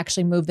allows you to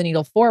actually move the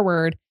needle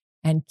forward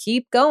and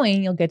keep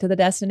going. You'll get to the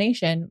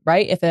destination,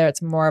 right? If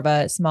it's more of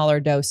a smaller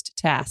dosed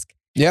task.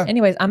 Yeah.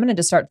 Anyways, I'm going to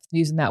just start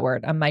using that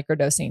word. I'm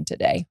microdosing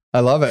today. I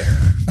love it.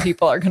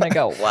 People are going to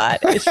go,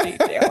 what is she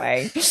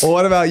doing? Well,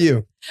 what about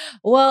you?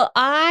 Well,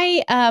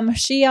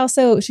 she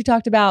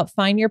talked about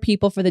find your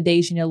people for the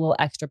days you need a little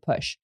extra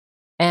push.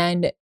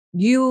 And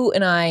you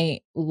and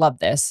I love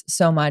this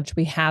so much.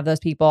 We have those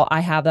people.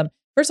 I have them.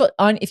 First of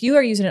all, if you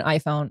are using an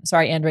iPhone,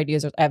 sorry, Android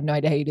users, I have no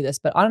idea how you do this,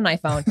 but on an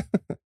iPhone,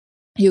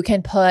 you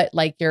can put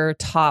like your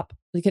top,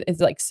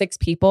 it's like 6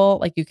 people.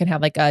 Like you can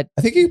have like I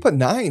think you can put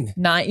 9.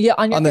 9. Yeah.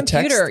 On your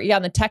computer. Yeah.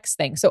 On the text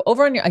thing. So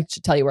over on I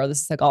should tell you where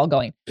this is like all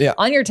going. Yeah.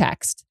 On your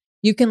text,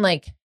 you can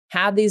like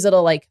have these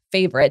little like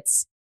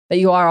favorites that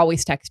you are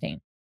always texting.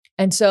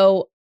 And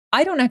so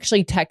I don't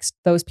actually text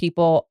those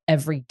people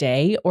every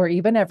day or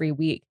even every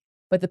week,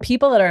 but the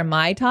people that are in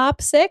my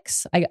top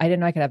 6, I didn't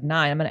know I could have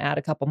 9. I'm going to add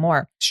a couple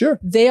more. Sure.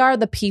 They are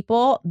the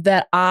people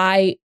that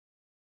I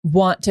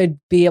want to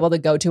be able to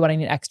go to when I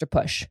need extra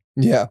push.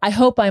 Yeah. I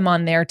hope I'm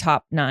on their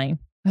top 9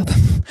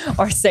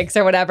 or 6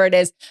 or whatever it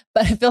is,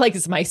 but I feel like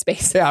it's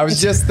MySpace. Yeah. I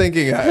was just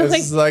thinking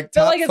it's like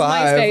top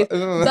 5.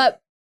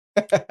 But,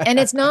 and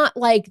it's not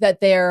like that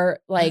they're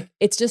like,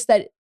 it's just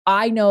that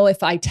I know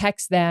if I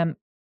text them,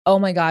 oh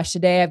my gosh,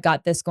 today I've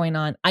got this going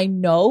on. I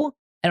know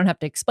I don't have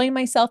to explain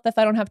myself if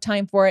I don't have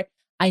time for it.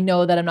 I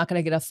know that I'm not going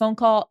to get a phone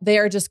call.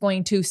 They're just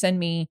going to send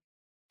me,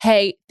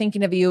 hey,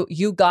 thinking of you,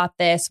 you got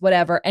this,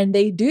 whatever. And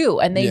they do.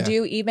 And they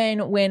do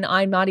even when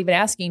I'm not even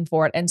asking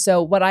for it. And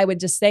so what I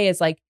would just say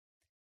is like,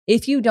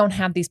 if you don't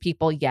have these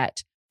people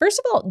yet, first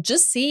of all,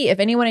 just see if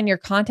anyone in your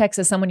context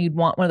is someone you'd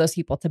want one of those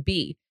people to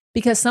be.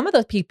 Because some of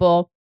those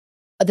people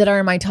that are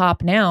in my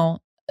top now,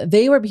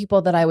 they were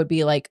people that I would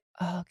be like,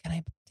 oh,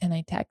 can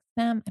I text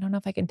them? I don't know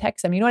if I can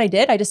text them. You know what I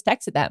did? I just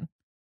texted them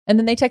and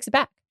then they texted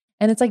back,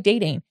 and it's like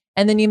dating,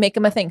 and then you make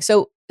them a thing.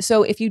 So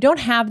if you don't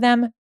have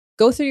them,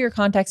 go through your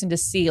contacts and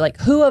just see like,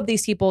 who of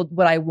these people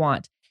would I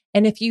want?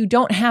 And if you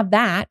don't have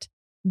that,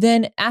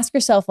 then ask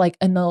yourself like,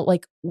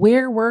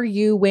 where were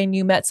you when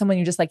you met someone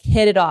you just like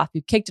hit it off?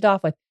 You kicked it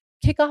off with,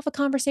 kick off a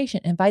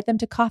conversation, invite them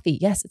to coffee.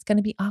 Yes, it's going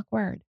to be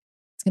awkward.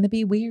 It's going to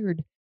be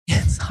weird.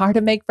 It's hard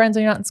to make friends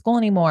when you're not in school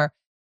anymore.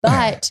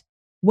 But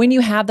when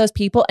you have those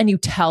people and you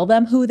tell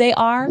them who they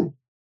are,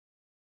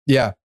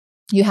 yeah,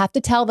 you have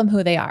to tell them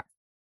who they are.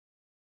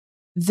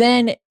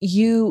 Then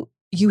you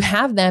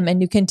have them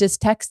and you can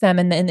just text them,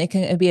 and then it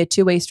can be a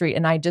two-way street.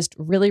 And I just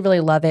really, really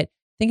love it.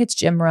 I think it's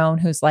Jim Rohn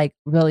who's like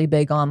really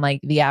big on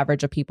like the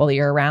average of people that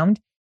you're around,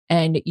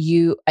 and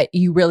you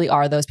really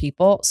are those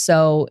people.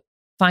 So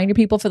find your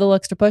people for the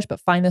looks to push, but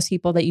find those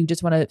people that you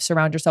just want to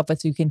surround yourself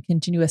with so you can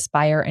continue to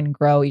aspire and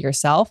grow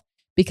yourself.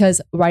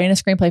 Because writing a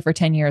screenplay for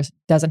 10 years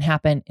doesn't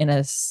happen in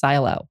a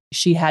silo.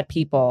 She had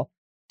people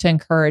to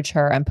encourage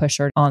her and push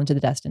her on to the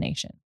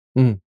destination.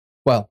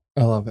 Well,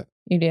 I love it.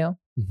 You do?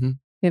 Mm-hmm. Do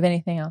you have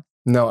anything else?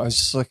 No, I was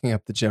just looking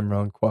up the Jim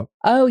Rohn quote.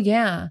 Oh,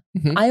 yeah.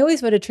 Mm-hmm. I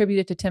always would attribute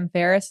it to Tim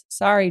Ferriss.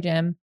 Sorry,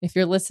 Jim, if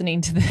you're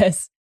listening to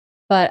this.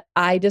 But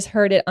I just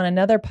heard it on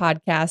another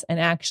podcast, and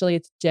actually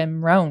it's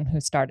Jim Rohn who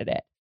started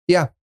it.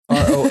 Yeah.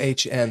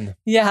 Rohn.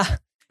 Yeah.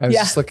 I was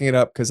just looking it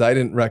up because I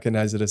didn't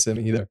recognize it as him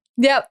either.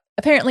 Yep.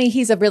 Apparently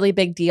he's a really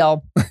big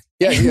deal.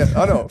 Yeah.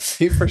 Oh no,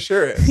 he for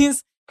sure is.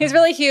 He's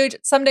really huge.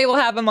 Someday we'll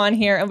have him on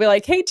here and be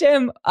like, hey,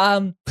 Jim,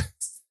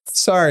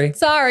 sorry.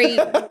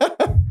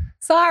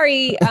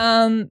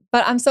 But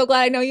I'm so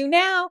glad I know you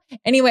now.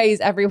 Anyways,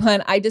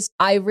 everyone,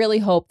 I really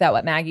hope that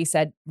what Maggie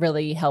said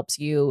really helps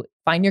you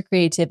find your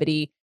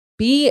creativity,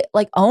 be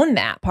like, own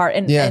that part.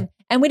 And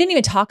we didn't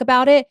even talk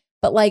about it,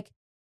 but like,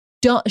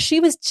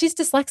 she's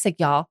dyslexic,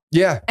 y'all.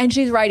 Yeah. And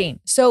she's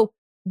writing. So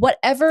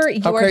whatever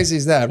how crazy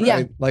is that, right?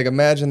 Yeah. Like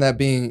imagine that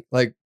being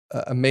like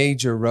a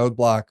major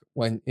roadblock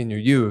when in your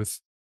youth.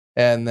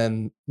 And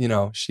then,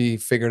 she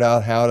figured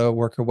out how to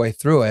work her way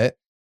through it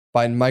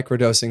by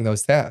microdosing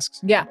those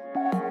tasks. Yeah.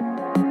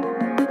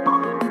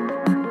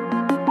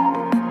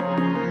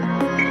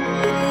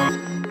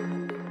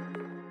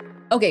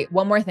 Okay,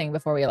 one more thing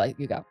before we let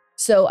you go.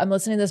 So I'm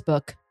listening to this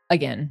book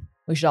again.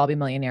 We Should All Be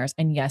Millionaires.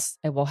 And yes,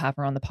 I will have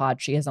her on the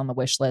pod. She is on the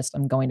wish list.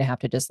 I'm going to have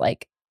to just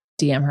like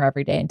DM her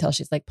every day until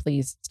she's like,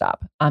 please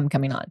stop. I'm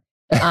coming on.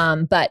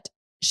 But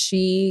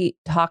she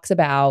talks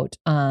about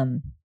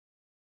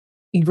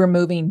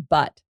removing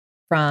but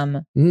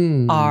from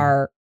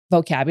our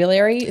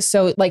vocabulary.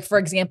 So like, for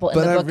example, in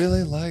the book. But I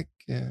really like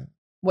it.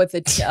 With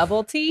the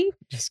double T?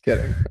 Just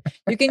kidding.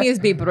 You can use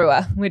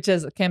bibrua, which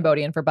is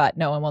Cambodian for but.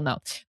 No one will know.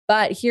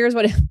 But here's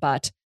what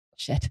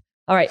shit.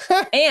 All right.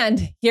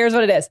 And here's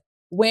what it is.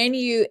 When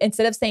you,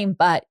 instead of saying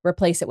but,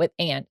 replace it with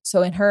and.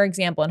 So in her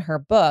example, in her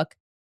book,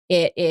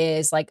 it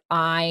is like,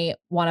 I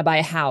want to buy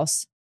a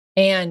house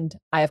and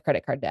I have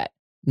credit card debt.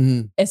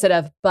 Mm-hmm. Instead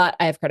of, but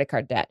I have credit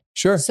card debt.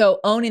 Sure. So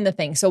owning the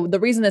thing. So the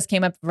reason this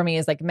came up for me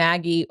is like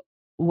Maggie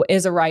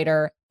is a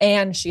writer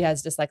and she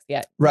has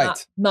dyslexia.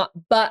 Right.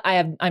 But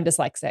I'm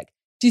dyslexic.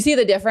 Do you see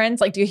the difference?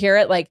 Like, do you hear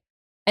it? Like,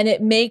 and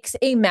it makes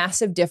a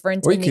massive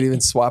difference. Or you could even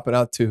swap it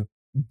out to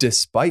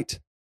despite.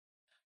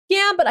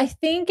 Yeah, but I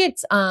think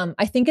it's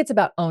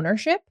about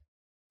ownership.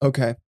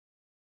 Okay.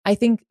 I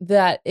think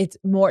that it's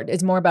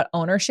more about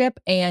ownership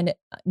and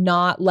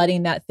not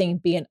letting that thing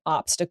be an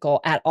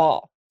obstacle at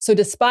all. So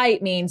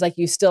despite means like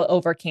you still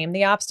overcame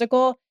the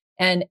obstacle,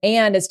 and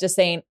it's just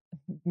saying,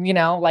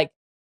 like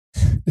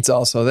it's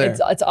also there.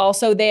 It's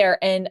also there.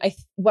 And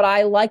what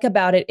I like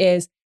about it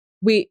is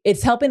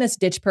it's helping us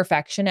ditch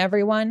perfection,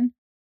 everyone.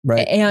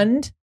 Right.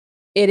 And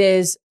it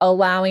is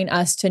allowing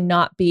us to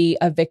not be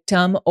a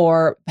victim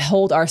or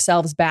hold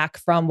ourselves back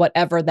from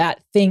whatever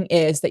that thing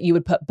is that you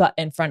would put but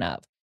in front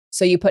of.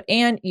 So you put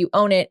and, you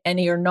own it, and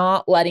you're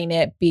not letting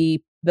it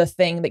be the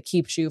thing that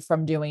keeps you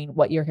from doing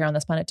what you're here on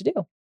this planet to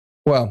do.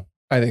 Well,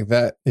 I think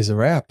that is a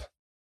wrap.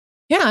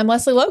 Yeah, I'm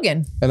Leslie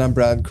Logan. And I'm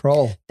Brad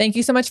Kroll. Thank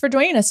you so much for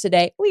joining us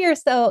today. We are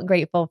so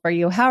grateful for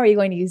you. How are you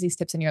going to use these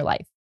tips in your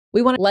life?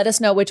 We want to let us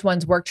know which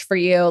ones worked for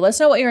you. Let us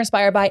know what you're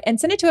inspired by and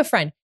send it to a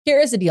friend. Here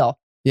is the deal.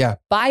 Yeah.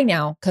 By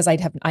now, because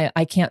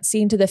I can't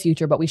see into the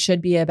future, but we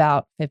should be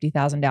about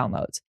 50,000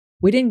 downloads.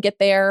 We didn't get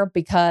there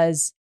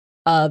because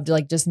of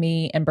like just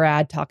me and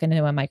Brad talking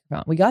into a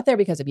microphone. We got there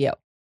because of you.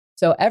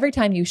 So every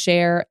time you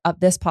share up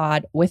this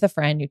pod with a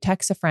friend, you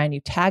text a friend,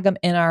 you tag them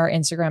in our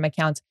Instagram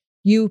accounts,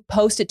 you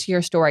post it to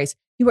your stories,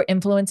 you are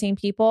influencing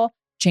people,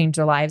 change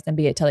their lives, and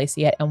be it till they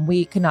see it. And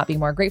we could not be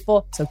more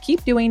grateful. So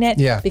keep doing it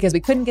because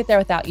we couldn't get there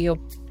without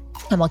you.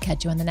 And we'll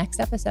catch you in the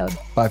next episode.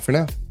 Bye for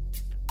now.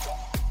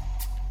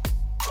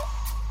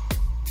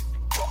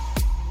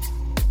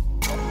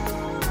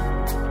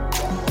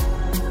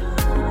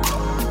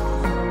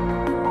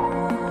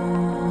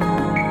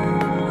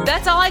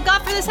 That's all I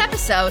got for this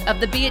episode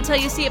of the Be It Till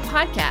You See It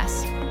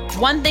podcast.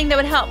 One thing that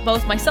would help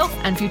both myself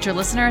and future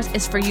listeners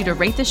is for you to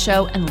rate the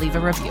show and leave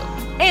a review.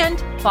 And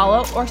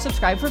follow or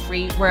subscribe for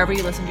free wherever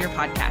you listen to your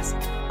podcast.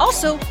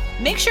 Also,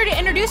 make sure to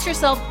introduce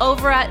yourself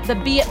over at the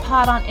Be It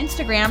Pod on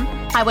Instagram.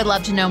 I would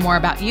love to know more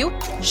about you.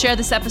 Share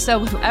this episode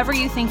with whoever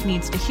you think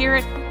needs to hear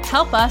it.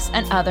 Help us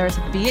and others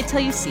be it till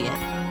you see it.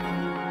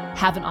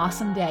 Have an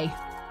awesome day.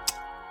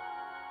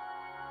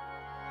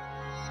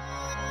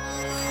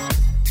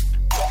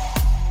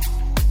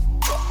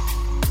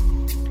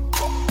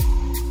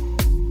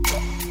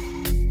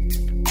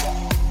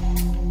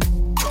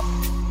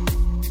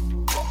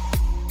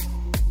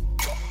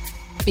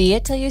 Be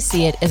It Till You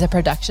See It is a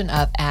production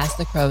of As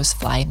the Crows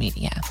Fly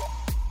Media.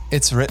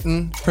 It's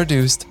written,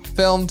 produced,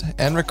 filmed,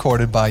 and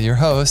recorded by your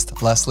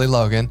host, Leslie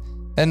Logan,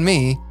 and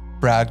me,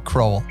 Brad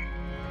Crowell.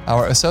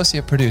 Our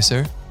associate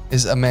producer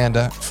is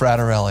Amanda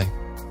Fraterelli.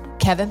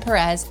 Kevin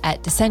Perez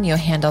at Diseño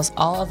handles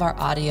all of our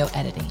audio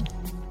editing.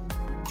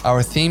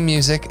 Our theme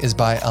music is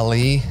by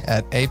Ali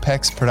at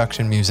Apex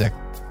Production Music,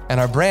 and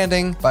our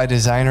branding by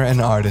designer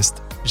and artist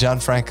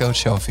Gianfranco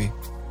Cioffi.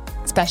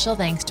 Special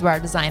thanks to our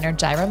designer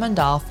Jaira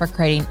Mandal for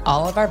creating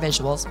all of our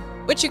visuals,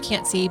 which you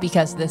can't see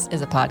because this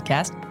is a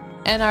podcast,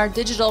 and our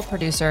digital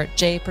producer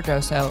Jay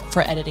Pedroso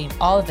for editing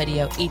all the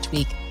video each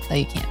week so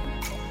you can.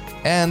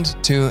 And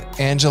to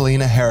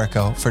Angelina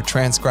Herrico for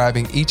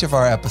transcribing each of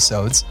our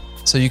episodes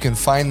so you can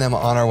find them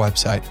on our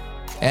website.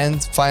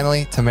 And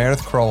finally, to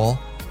Meredith Crowell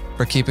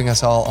for keeping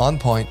us all on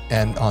point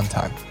and on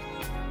time.